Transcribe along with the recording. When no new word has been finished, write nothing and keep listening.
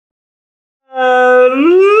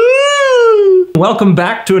Welcome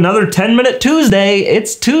back to another 10-Minute Tuesday.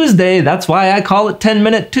 It's Tuesday. That's why I call it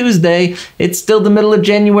 10-Minute Tuesday. It's still the middle of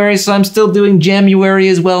January, so I'm still doing January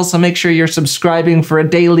as well, so make sure you're subscribing for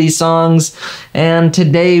daily songs. And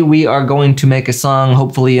today we are going to make a song,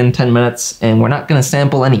 hopefully in 10 minutes, and we're not going to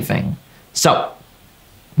sample anything. So,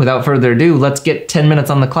 without further ado, let's get 10 minutes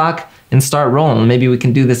on the clock and start rolling. Maybe we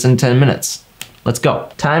can do this in 10 minutes. Let's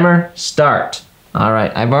go. Timer, start. All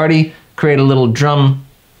right, I've already created a little drum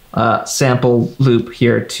sample loop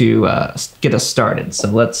here to get us started.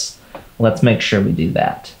 So let's make sure we do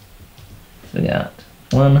that. So we got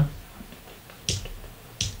 1.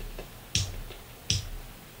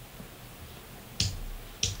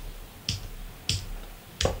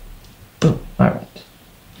 Boom. All right.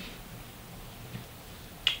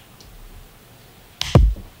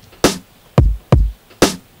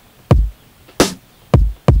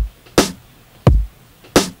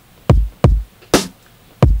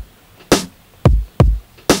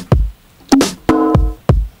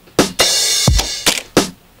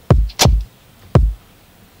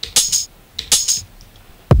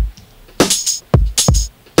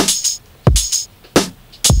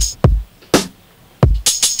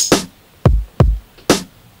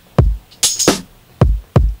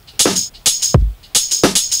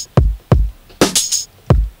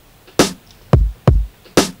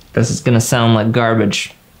 This is gonna sound like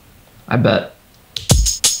garbage, I bet.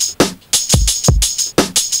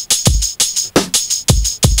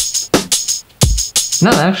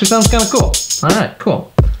 No, that actually sounds kind of cool. All right,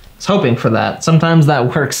 cool. I was hoping for that. Sometimes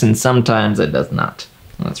that works and sometimes it does not.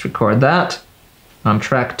 Let's record that on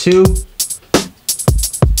track 2.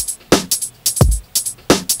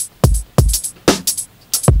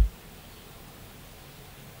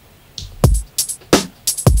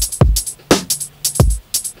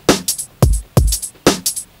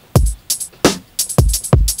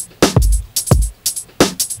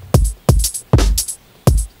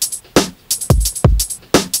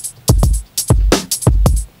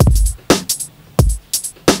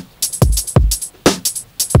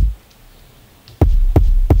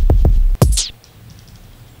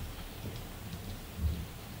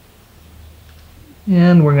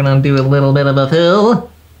 And we're gonna do a little bit of a fill.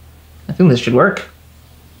 I think this should work.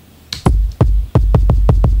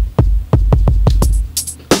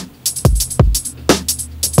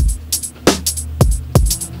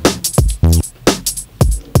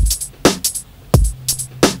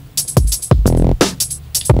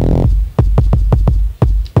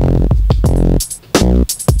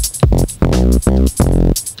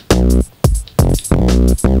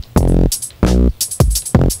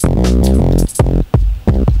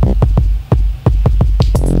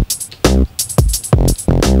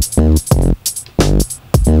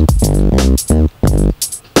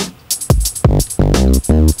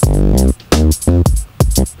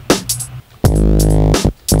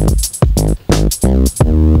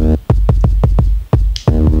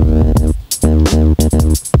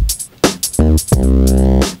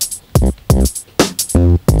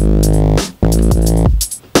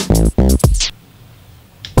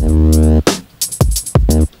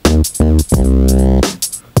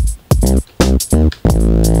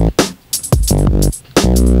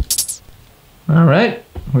 All right,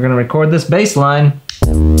 we're gonna record this bass line.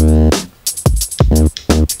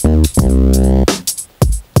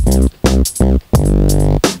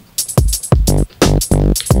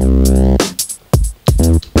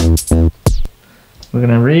 We're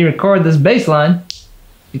gonna re-record this bass line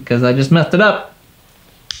because I just messed it up.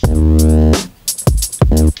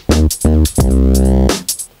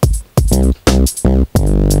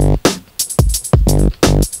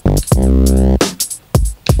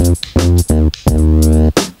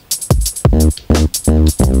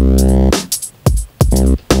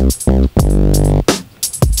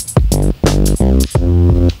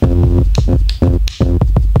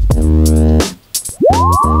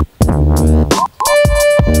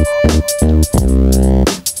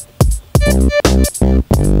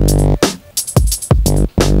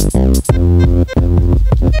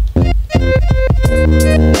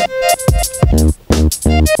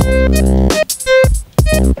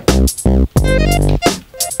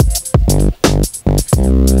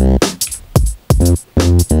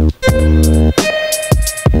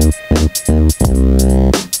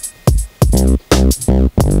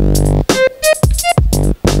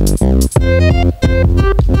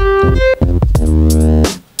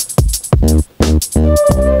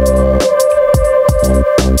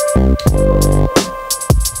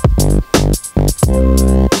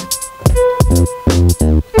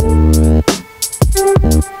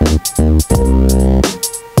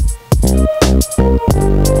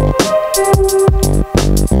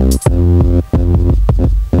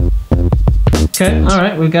 Okay, all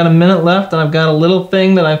right, we've got a minute left, and I've got a little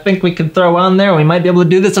thing that I think we can throw on there. We might be able to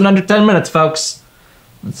do this in under 10 minutes, folks.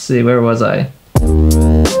 Let's see, where was I?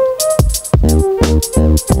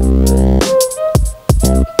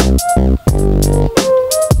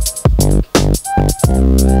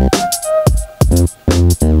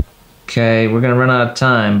 Okay, we're gonna run out of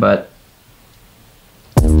time, but...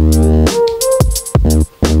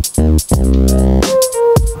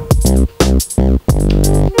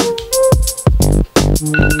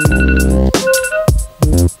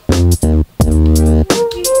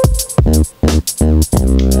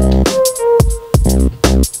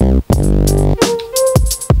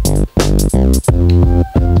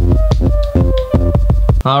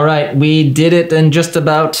 All right, we did it in just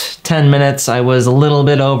about 10 minutes. I was a little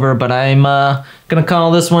bit over, but I'm gonna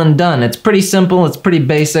call this one done. It's pretty simple, it's pretty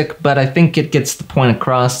basic, but I think it gets the point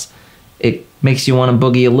across. It makes you want to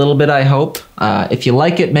boogie a little bit, I hope. If you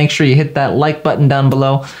like it, make sure you hit that like button down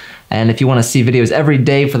below. And if you want to see videos every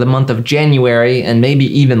day for the month of January, and maybe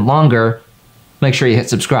even longer, make sure you hit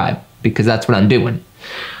subscribe, because that's what I'm doing.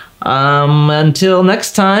 Until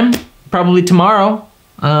next time, probably tomorrow,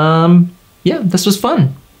 yeah, this was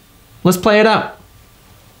fun. Let's play it out.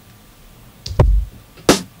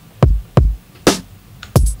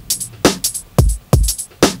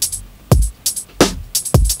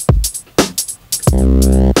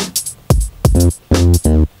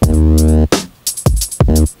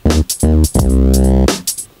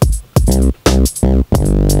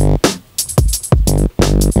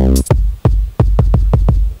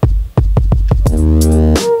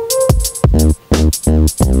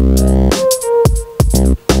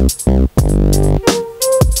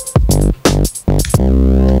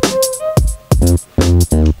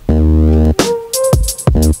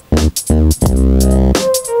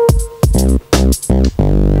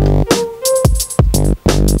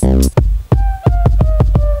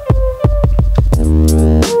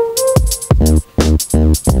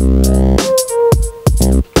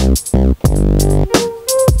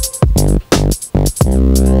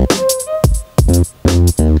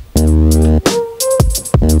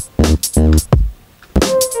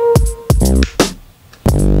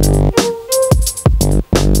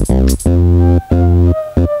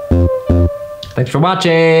 Thanks for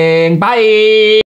watching. Bye.